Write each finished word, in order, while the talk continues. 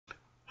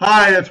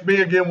Hi, it's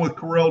me again with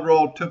Corel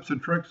Draw Tips and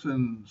Tricks,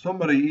 and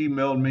somebody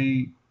emailed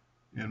me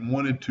and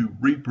wanted to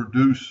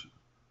reproduce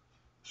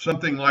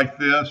something like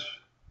this.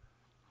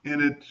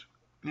 And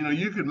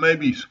you could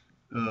maybe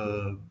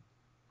uh,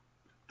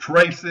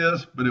 trace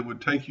this, but it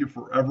would take you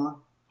forever.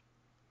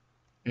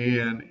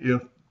 And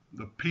if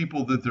the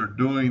people that they're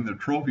doing the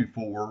trophy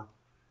for,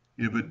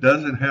 if it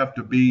doesn't have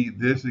to be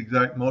this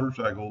exact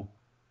motorcycle,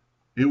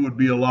 it would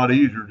be a lot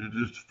easier to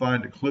just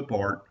find a clip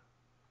art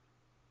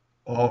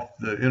off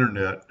the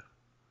internet.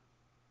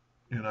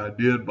 And I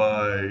did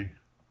by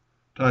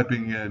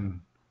typing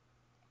in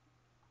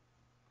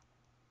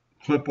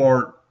clip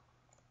art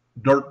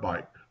dirt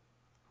bike,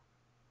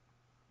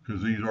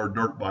 because these are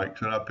dirt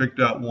bikes. And I picked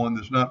out one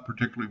that's not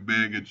particularly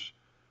big. It's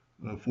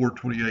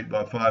 428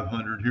 by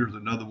 500. Here's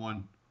another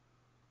one.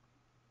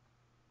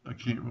 I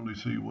can't really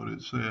see what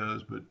it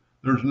says, but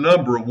there's a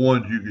number of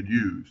ones you could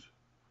use.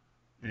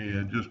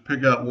 And just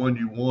pick out one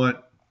you want.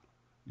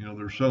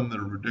 There's some that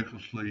are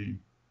ridiculously,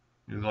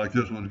 like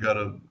this one's got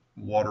a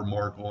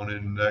watermark on it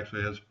and it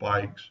actually has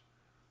spikes.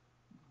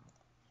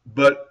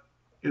 But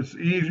it's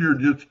easier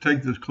just to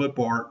take this clip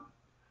art,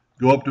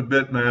 go up to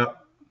bitmap,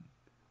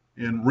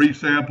 and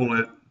resample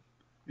it,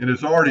 and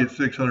it's already at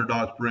 600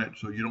 dots per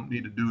inch, so you don't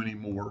need to do any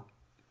more.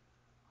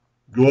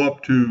 Go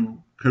up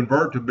to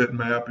convert to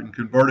bitmap and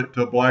convert it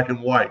to black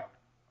and white.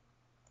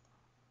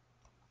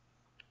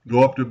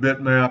 Go up to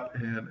bitmap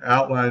and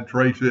outline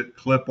trace it,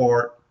 clip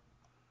art,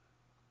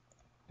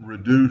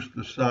 reduce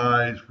the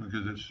size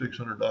because it's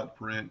 600 dots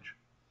per inch.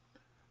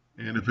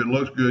 And if it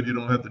looks good, you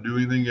don't have to do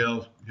anything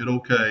else. Hit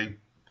OK.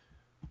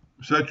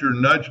 Set your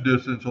nudge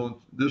distance on,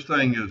 this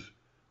thing is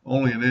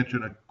only 1.25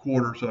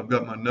 inches, so I've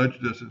got my nudge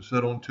distance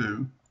set on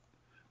 2.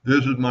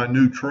 This is my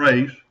new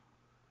trace.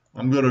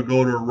 I'm going to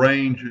go to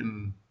arrange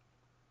and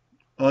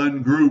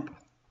ungroup.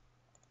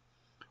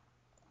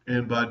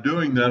 And by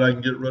doing that, I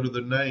can get rid of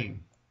the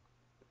name.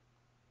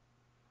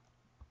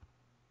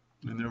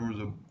 And there was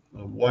a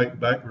white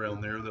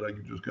background there that I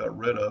just got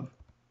rid of.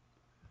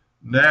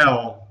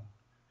 Now,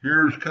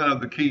 here's kind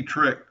of the key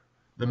trick.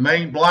 The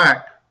main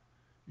black,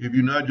 if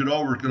you nudge it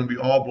over, is going to be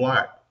all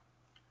black.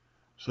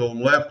 So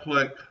left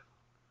click,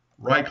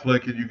 right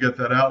click, and you get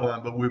that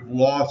outline, but we've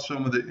lost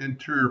some of the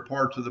interior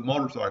parts of the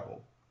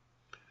motorcycle.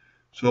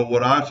 So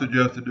what I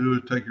suggest to do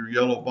is take your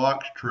yellow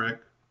box trick,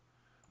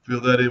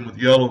 fill that in with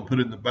yellow and put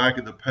it in the back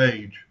of the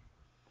page.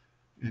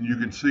 And you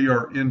can see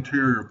our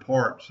interior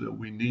parts that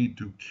we need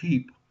to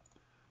keep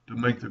to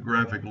make the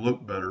graphic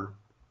look better.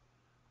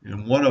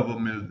 And one of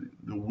them is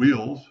the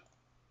wheels.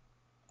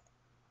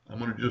 I'm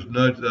going to just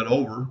nudge that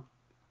over,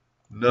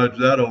 nudge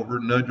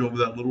over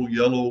that little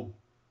yellow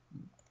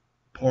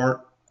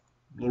part,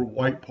 little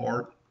white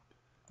part,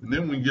 and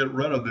then we get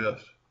rid of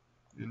this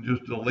and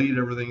just delete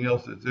everything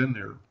else that's in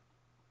there.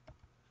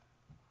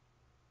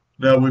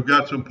 Now we've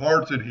got some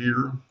parts in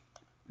here,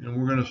 and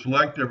we're going to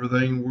select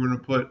everything. We're going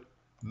to put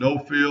no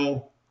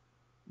fill,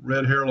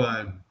 red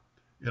hairline,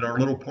 and our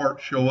little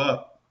parts show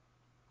up.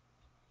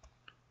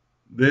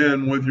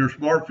 Then with your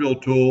smart fill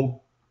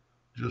tool,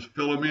 just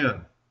fill them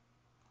in.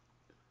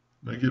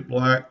 Make it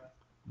black,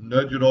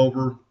 nudge it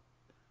over,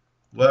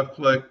 left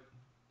click,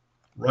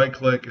 right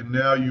click, and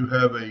now you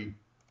have a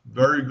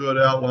very good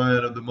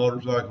outline of the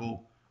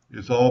motorcycle.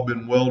 It's all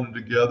been welded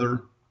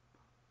together.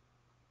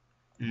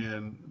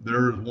 And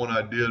there's one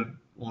I did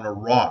on a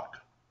rock.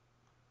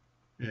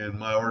 And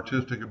my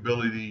artistic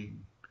ability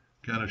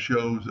kind of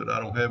shows that I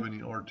don't have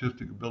any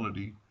artistic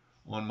ability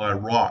on my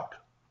rock.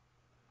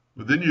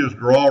 But then you just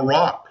draw a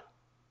rock.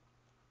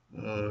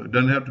 It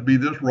doesn't have to be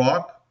this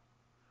rock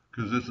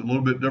because it's a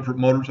little bit different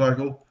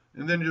motorcycle.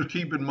 And then just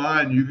keep in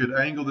mind you could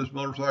angle this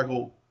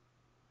motorcycle,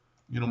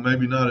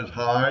 maybe not as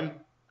high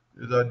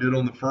as I did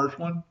on the first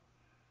one.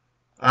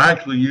 I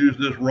actually used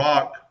this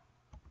rock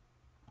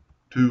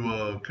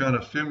to kind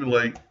of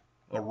simulate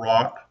a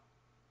rock.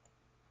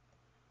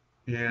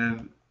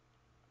 And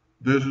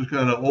this is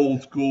kind of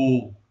old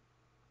school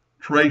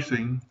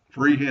tracing,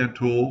 freehand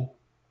tool.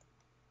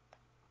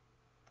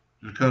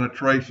 Just kind of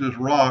trace this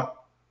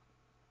rock.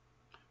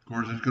 Of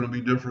course, it's going to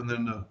be different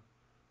than the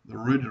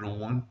original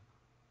one.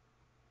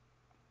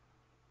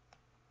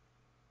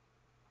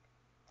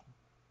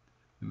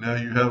 And now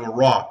you have a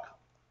rock.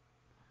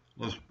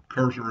 Let's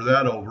cursor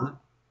that over.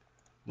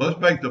 Let's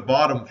make the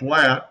bottom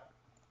flat.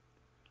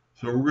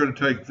 So we're going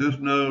to take this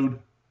node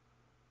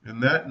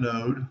and that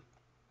node.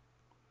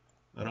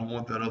 I don't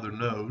want that other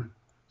node.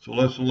 So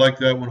let's select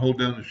that one, hold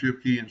down the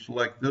shift key and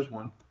select this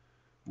one.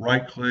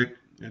 Right click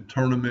and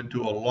turn them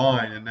into a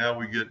line. And now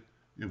we get,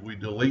 if we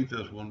delete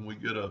this one, we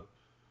get a,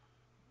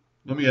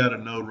 let me add a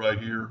node right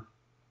here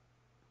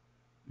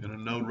and a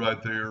node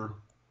right there.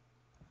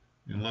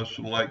 And let's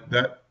select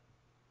that.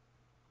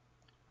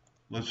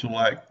 Let's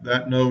select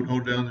that node,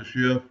 hold down the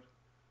shift,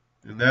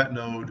 and that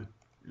node,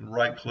 and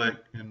right click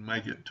and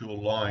make it to a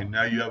line.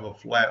 Now you have a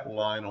flat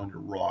line on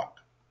your rock.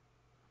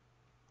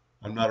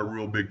 I'm not a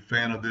real big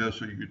fan of this,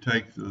 so you could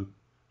take the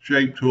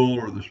shape tool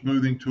or the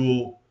smoothing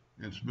tool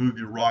and smooth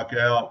your rock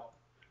out.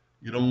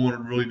 You don't want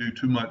to really do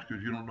too much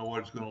because you don't know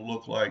what it's going to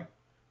look like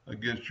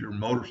against your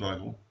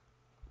motorcycle.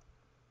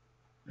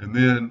 And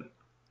then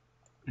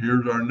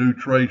here's our new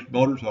Trace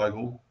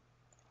motorcycle.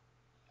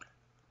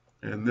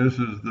 And this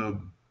is the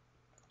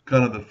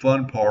kind of the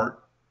fun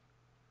part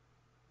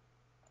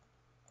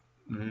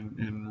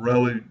and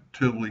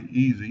relatively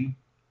easy.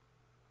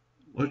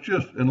 Let's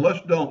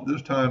don't,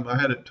 this time I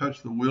had it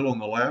touch the wheel on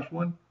the last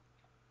one.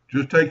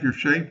 Just take your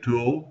shape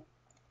tool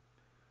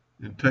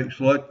and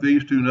select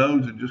these two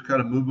nodes and just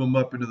kind of move them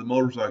up into the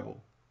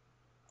motorcycle.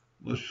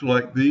 Let's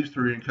select these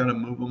three and kind of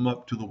move them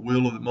up to the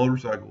wheel of the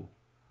motorcycle.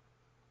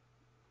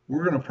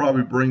 We're going to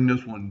probably bring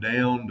this one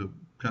down to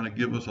kind of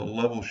give us a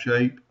level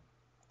shape.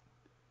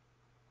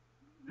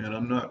 And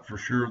I'm not for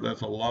sure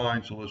that's a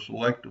line, so let's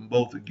select them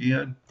both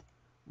again.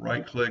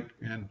 Right click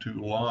into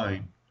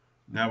line.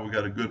 Now we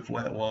got a good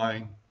flat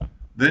line.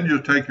 Then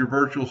just take your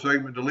virtual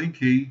segment delete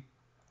key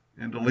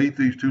and delete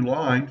these two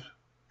lines.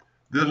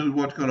 This is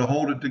what's going to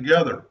hold it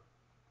together.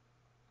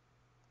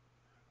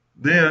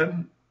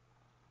 Then,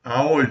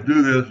 I always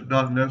do this, it's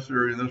not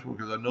necessary in this one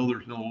because I know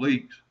there's no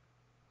leaks,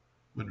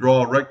 but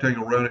draw a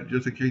rectangle around it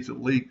just in case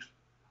it leaks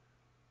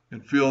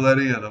and fill that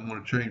in. I'm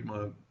going to change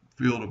my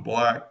fill to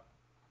black.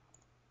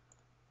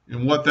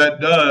 And what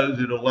that does,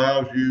 it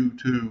allows you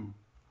to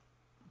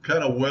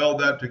kind of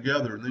weld that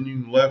together. And then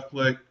you can left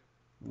click,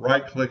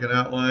 right click and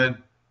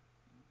outline.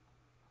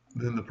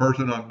 Then the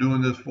person I'm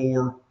doing this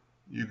for,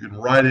 you can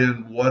write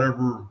in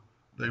whatever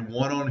they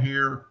want on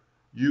here.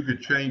 You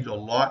could change a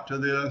lot to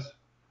this.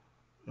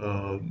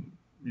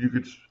 You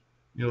could,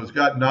 it's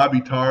got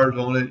knobby tires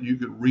on it. You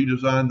could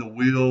redesign the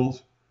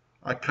wheels.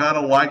 I kind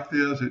of like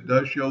this. It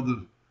does show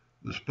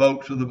the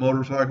spokes of the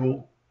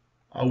motorcycle.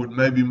 I would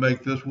maybe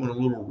make this one a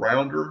little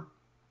rounder.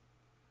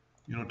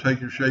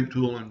 Take your shape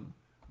tool and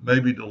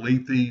maybe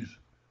delete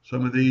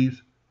some of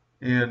these.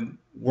 And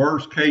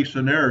worst case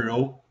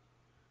scenario,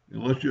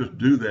 and let's just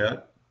do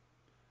that.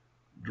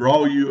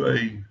 Draw you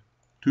a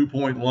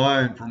 2-point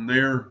line from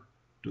there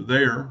to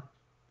there.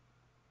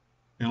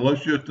 And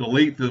let's just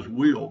delete this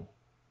wheel.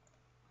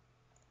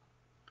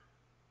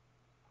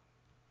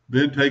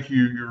 Then take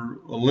your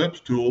ellipse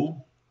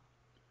tool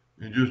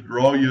and just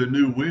draw you a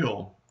new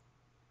wheel.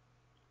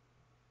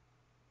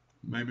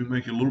 Maybe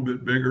make it a little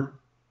bit bigger.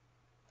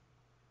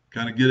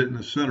 Kind of get it in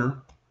the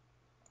center.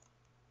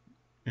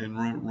 And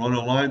run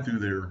a line through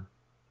there.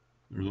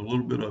 There's a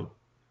little bit of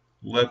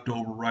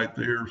leftover right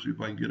there. See if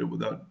I can get it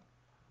without.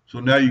 So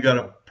now you got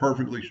a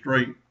perfectly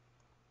straight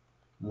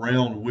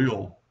round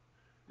wheel.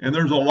 And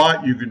there's a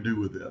lot you can do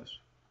with this.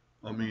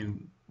 I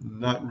mean,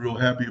 not real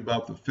happy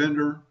about the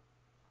fender.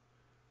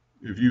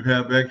 If you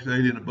have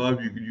X80 and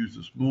above, you can use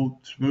the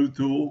smooth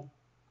tool.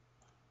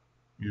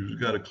 You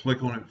just got to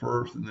click on it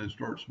first and then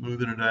start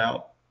smoothing it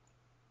out.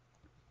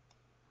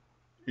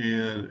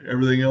 And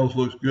everything else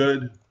looks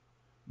good.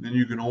 Then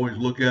you can always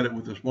look at it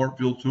with the Smart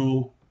Fill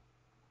tool.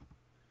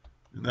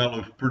 And that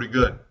looks pretty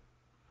good.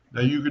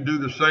 Now you could do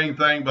the same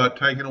thing by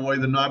taking away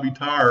the knobby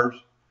tires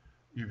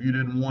if you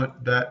didn't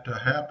want that to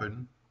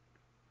happen.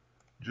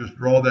 Just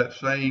draw that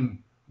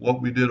same, what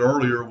we did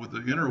earlier with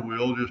the inner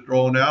wheel, just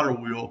draw an outer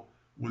wheel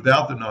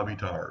without the knobby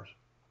tires.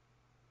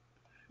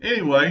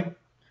 Anyway,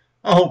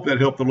 I hope that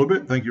helped a little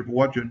bit. Thank you for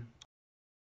watching.